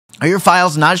Are your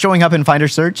files not showing up in Finder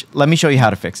Search? Let me show you how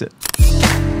to fix it.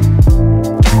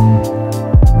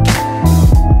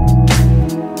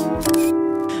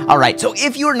 Alright, so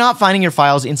if you're not finding your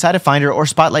files inside of Finder or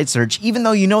Spotlight Search, even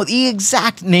though you know the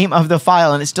exact name of the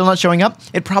file and it's still not showing up,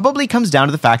 it probably comes down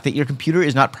to the fact that your computer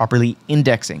is not properly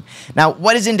indexing. Now,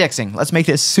 what is indexing? Let's make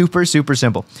this super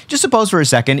simple. Just suppose for a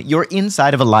second you're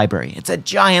inside of a library. It's a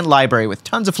giant library with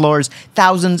tons of floors,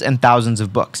 thousands and thousands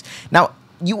of books. Now,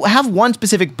 you have one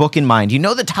specific book in mind. You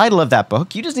know the title of that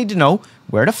book. You just need to know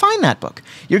where to find that book.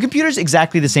 Your computer's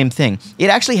exactly the same thing. It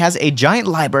actually has a giant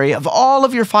library of all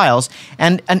of your files,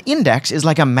 and an index is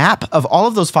like a map of all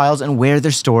of those files and where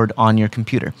they're stored on your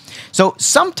computer. So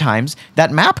sometimes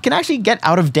that map can actually get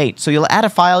out of date. So you'll add a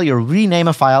file, you'll rename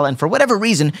a file, and for whatever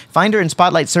reason, Finder and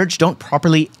Spotlight Search don't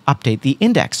properly update the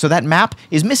index. So that map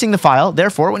is missing the file.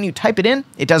 Therefore, when you type it in,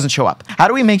 it doesn't show up. How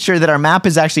do we make sure that our map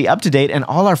is actually up to date and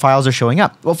all our files are showing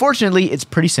up? Well, fortunately, it's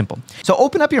pretty simple. So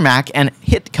open up your Mac and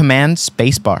hit Command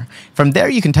Spacebar. From there,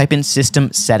 you can type in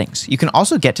System Settings. You can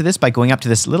also get to this by going up to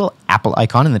this little Apple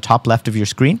icon in the top left of your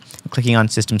screen and clicking on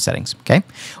System Settings, okay?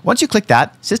 Once you click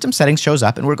that, System Settings shows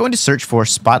up, and we're going to search for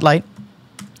Spotlight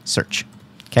Search,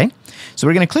 okay? So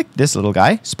we're going to click this little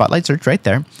guy, Spotlight Search, right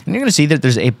there, and you're going to see that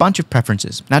there's a bunch of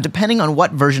preferences. Now, depending on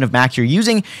what version of Mac you're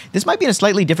using, this might be in a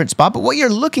slightly different spot, but what you're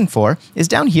looking for is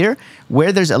down here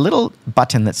where there's a little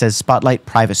button that says Spotlight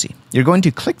Privacy. You're going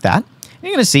to click that.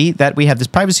 You're going to see that we have this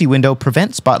privacy window,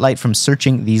 prevent Spotlight from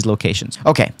searching these locations.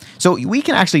 Okay, so we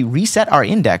can actually reset our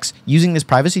index using this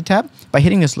privacy tab by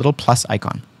hitting this little plus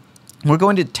icon. We're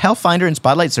going to tell Finder and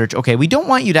Spotlight Search, okay, we don't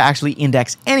want you to actually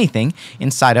index anything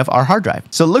inside of our hard drive.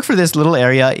 So look for this little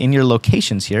area in your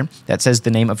locations here that says the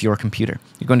name of your computer.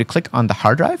 You're going to click on the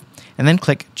hard drive and then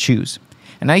click Choose.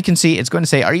 And now you can see it's going to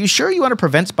say, are you sure you want to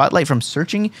prevent Spotlight from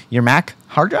searching your Mac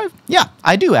hard drive? Yeah,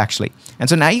 I do actually. And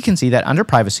so now you can see that under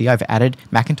privacy, I've added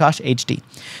Macintosh HD.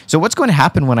 So what's going to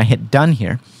happen when I hit done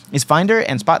here is Finder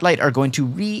and Spotlight are going to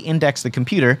re-index the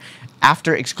computer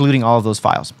after excluding all of those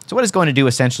files. So what it's going to do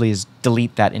essentially is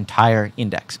delete that entire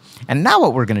index. And now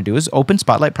what we're going to do is open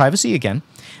Spotlight Privacy again,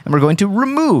 and we're going to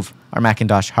remove our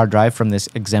Macintosh hard drive from this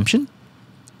exemption.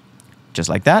 Just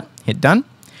like that, hit done,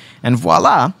 and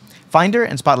voila, Finder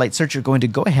and Spotlight Search are going to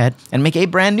go ahead and make a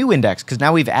brand new index because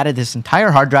now we've added this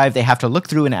entire hard drive they have to look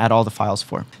through and add all the files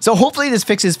for. So hopefully this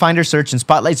fixes Finder Search and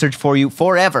Spotlight Search for you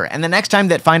forever. And the next time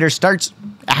that Finder starts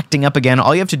acting up again,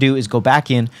 all you have to do is go back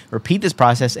in, repeat this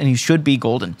process, and you should be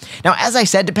golden. Now, as I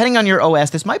said, depending on your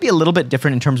OS, this might be a little bit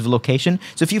different in terms of location.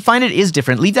 So if you find it is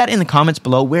different, leave that in the comments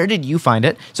below. Where did you find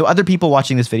it? So other people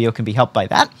watching this video can be helped by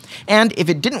that. And if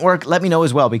it didn't work, let me know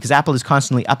as well, because Apple is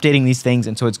constantly updating these things.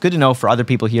 And so it's good to know for other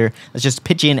people here. Let's just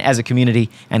pitch in as a community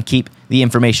and keep the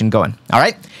information going. All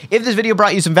right. If this video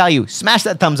brought you some value, smash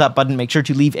that thumbs up button. Make sure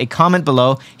to leave a comment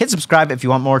below. Hit subscribe if you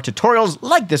want more tutorials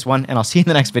like this one, and I'll see you in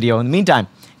the next video. In the meantime,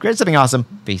 create something awesome.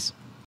 Peace.